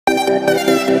Let's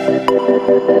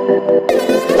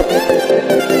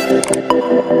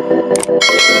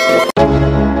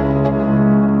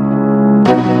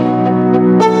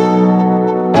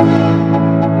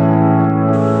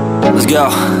go.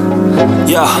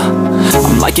 Yo,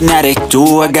 I'm like an addict,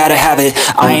 do I gotta have it.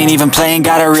 I ain't even playing,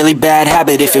 got a really bad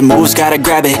habit. If it moves, gotta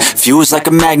grab it, fuse like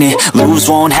a magnet. Lose,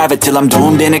 won't have it till I'm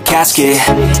doomed in a casket.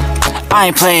 I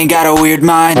ain't playing, got a weird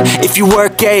mind. If you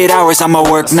work 8 hours, I'ma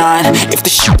work 9. If the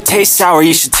shit tastes sour,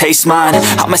 you should taste mine.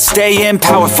 I'ma stay in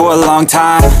power for a long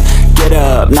time. Get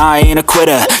up, nah, I ain't a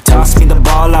quitter. Toss me the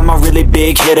ball, I'm a really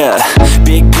big hitter.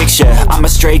 Big picture, I'm a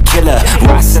straight killer.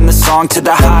 Rising the song to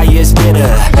the highest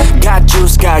bidder. Got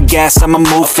juice, got gas, I'ma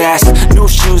move fast. New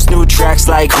shoes, new tracks,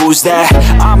 like who's that?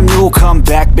 I'm new, come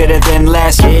back, better than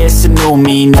last. Yeah, it's a new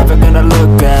me, never gonna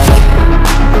look back.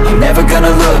 I'm never gonna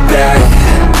look back.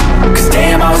 Cause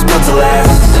damn, I was built to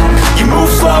last. You move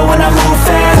slow and I move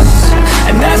fast,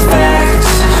 and that's